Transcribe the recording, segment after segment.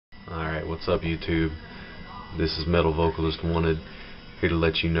Alright, what's up YouTube? This is Metal Vocalist Wanted, here to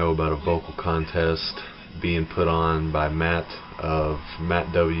let you know about a vocal contest being put on by Matt of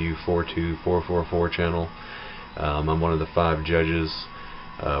MATTW42444 channel. I'm one of the 5 judges.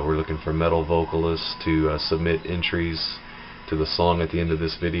 We're looking for metal vocalists to submit entries to the song at the end of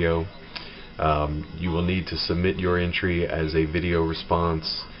this video. You will need to submit your entry as a video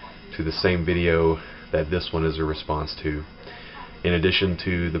response to the same video that this one is a response to. In addition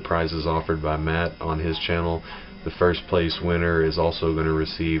to the prizes offered by Matt on his channel, the first place winner is also going to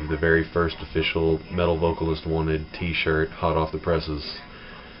receive the very first official Metal Vocalist Wanted t-shirt hot off the presses.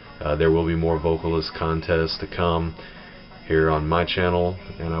 There will be more vocalist contests to come here on my channel,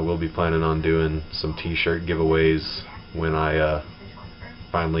 and I will be planning on doing some t-shirt giveaways when I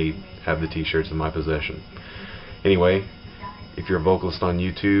finally have the t-shirts in my possession. Anyway, if you're a vocalist on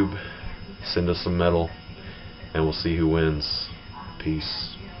YouTube, send us some metal and we'll see who wins.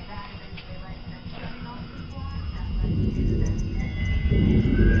 Peace.